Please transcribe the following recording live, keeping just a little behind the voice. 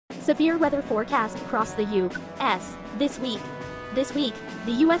Severe weather forecast across the U.S. this week. This week,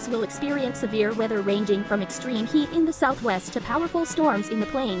 the U.S. will experience severe weather ranging from extreme heat in the southwest to powerful storms in the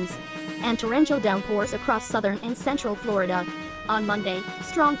plains, and torrential downpours across southern and central Florida. On Monday,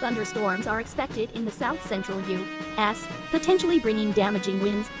 strong thunderstorms are expected in the south-central U.S., potentially bringing damaging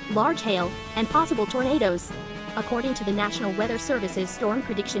winds, large hail, and possible tornadoes. According to the National Weather Service's Storm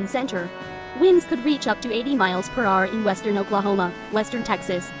Prediction Center, winds could reach up to 80 miles per hour in western Oklahoma, western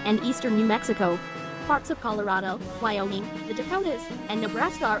Texas, and eastern New Mexico. Parts of Colorado, Wyoming, the Dakotas, and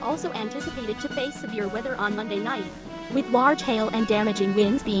Nebraska are also anticipated to face severe weather on Monday night, with large hail and damaging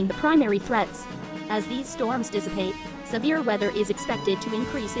winds being the primary threats. As these storms dissipate, severe weather is expected to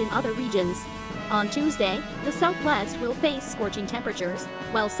increase in other regions. On Tuesday, the Southwest will face scorching temperatures,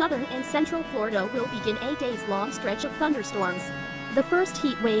 while southern and central Florida will begin a days-long stretch of thunderstorms. The first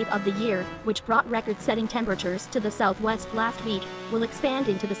heat wave of the year, which brought record-setting temperatures to the Southwest last week, will expand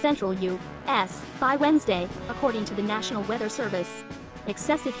into the central U.S. by Wednesday, according to the National Weather Service.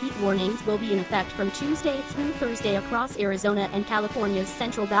 Excessive heat warnings will be in effect from Tuesday through Thursday across Arizona and California's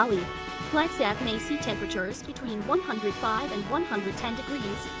Central Valley. Flagstaff may see temperatures between 105 and 110 degrees,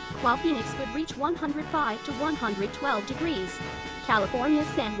 while Phoenix could reach 105 to 112 degrees. California's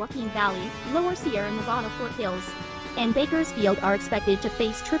San Joaquin Valley, Lower Sierra Nevada foothills, and Bakersfield are expected to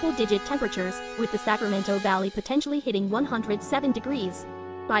face triple-digit temperatures, with the Sacramento Valley potentially hitting 107 degrees.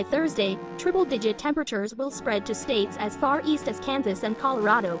 By Thursday, triple-digit temperatures will spread to states as far east as Kansas and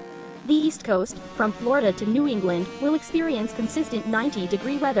Colorado. The East Coast, from Florida to New England, will experience consistent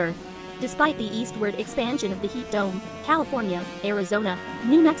 90-degree weather. Despite the eastward expansion of the heat dome, California, Arizona,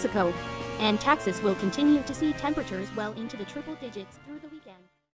 New Mexico, and Texas will continue to see temperatures well into the triple digits through the weekend.